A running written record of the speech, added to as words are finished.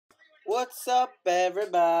What's up,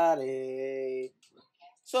 everybody?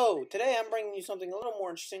 So, today I'm bringing you something a little more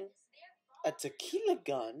interesting. A tequila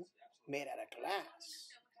gun made out of glass.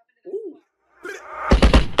 Ooh.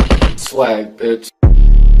 Swag, bitch.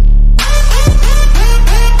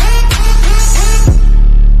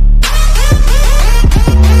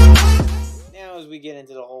 Now, as we get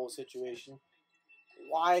into the whole situation,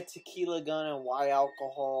 why tequila gun and why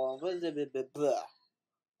alcohol? Blah, blah, blah, blah, blah.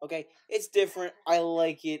 Okay, it's different. I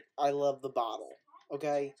like it. I love the bottle.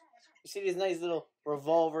 Okay, you see this nice little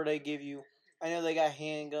revolver they give you. I know they got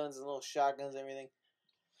handguns and little shotguns and everything.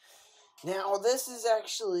 Now, this is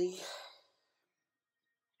actually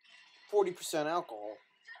 40% alcohol.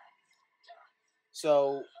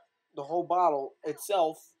 So, the whole bottle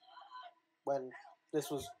itself, when this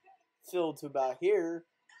was filled to about here,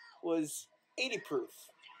 was 80 proof.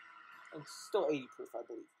 It's still 80 proof, I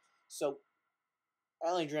believe. So, I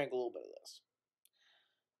only drank a little bit of this.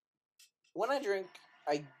 When I drink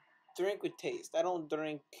with taste. I don't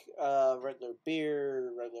drink regular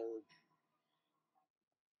beer,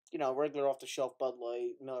 regular off-the-shelf Bud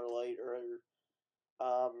Light, Miller Lite, or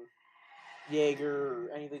Jaeger,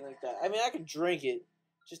 or anything like that. I mean, I could drink it,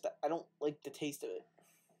 just I don't like the taste of it.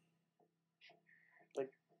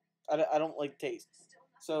 Like, I don't like the taste.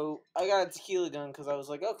 So, I got a tequila gun because I was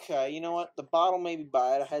like, okay, you know what? The bottle made me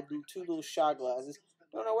buy it. I had two little shot glasses.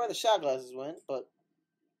 Don't know where the shot glasses went, but,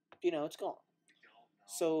 it's gone.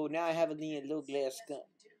 So, now I have a little glass gun.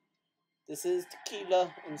 This is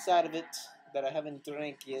tequila inside of it that I haven't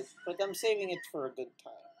drank yet, but I'm saving it for a good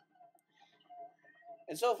time.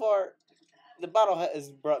 And so far, the bottle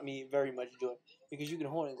has brought me very much joy, because you can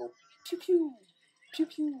hold it and go, pew pew, pew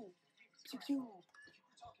pew, pew pew.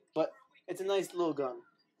 But it's a nice little gun.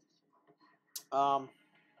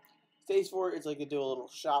 Stage 4, it's like to do a little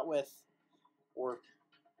shot with, or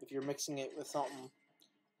if you're mixing it with something.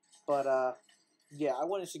 But, yeah, I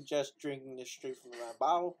wouldn't suggest drinking this straight from the round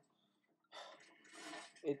bottle.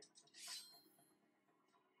 It's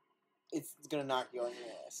gonna knock you on your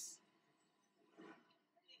ass.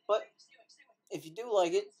 But if you do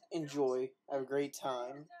like it, enjoy, have a great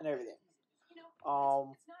time, and everything.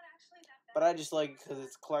 But I just like it because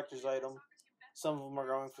it's a collector's item. Some of them are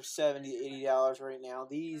going for $70, $80 right now.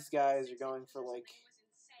 These guys are going for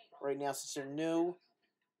right now, since they're new,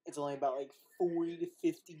 it's only about 40 to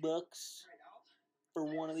 50 bucks for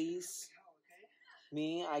one of these.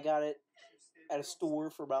 Me, I got it at a store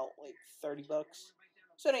for about 30 bucks.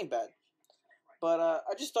 So it ain't bad. But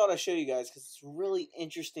I just thought I'd show you guys because it's really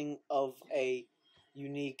interesting of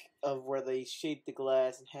where they shape the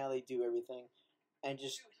glass and how they do everything. And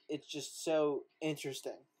it's just so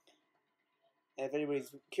interesting. And if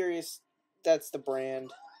anybody's curious, that's the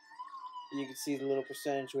brand. You can see the little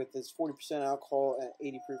percentage with this 40% alcohol and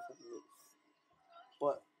 80 proof of roof.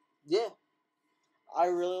 But yeah, I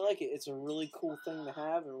really like it. It's a really cool thing to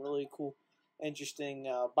have, and a really cool, interesting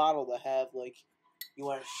bottle to have. Like, you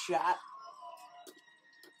want a shot?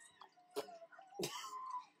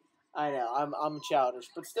 I know, I'm childish,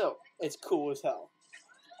 but still, it's cool as hell.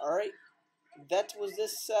 Alright, that was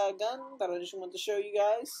this gun that I just wanted to show you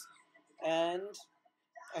guys, and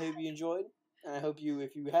I hope you enjoyed, and I hope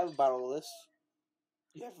if you have a bottle of this,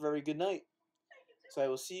 you have a very good night. So I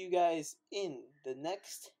will see you guys in the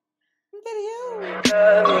next video.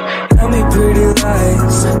 Tell me pretty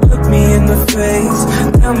lies, look me in the face,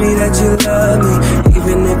 tell me that you love me,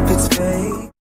 even if it's fake.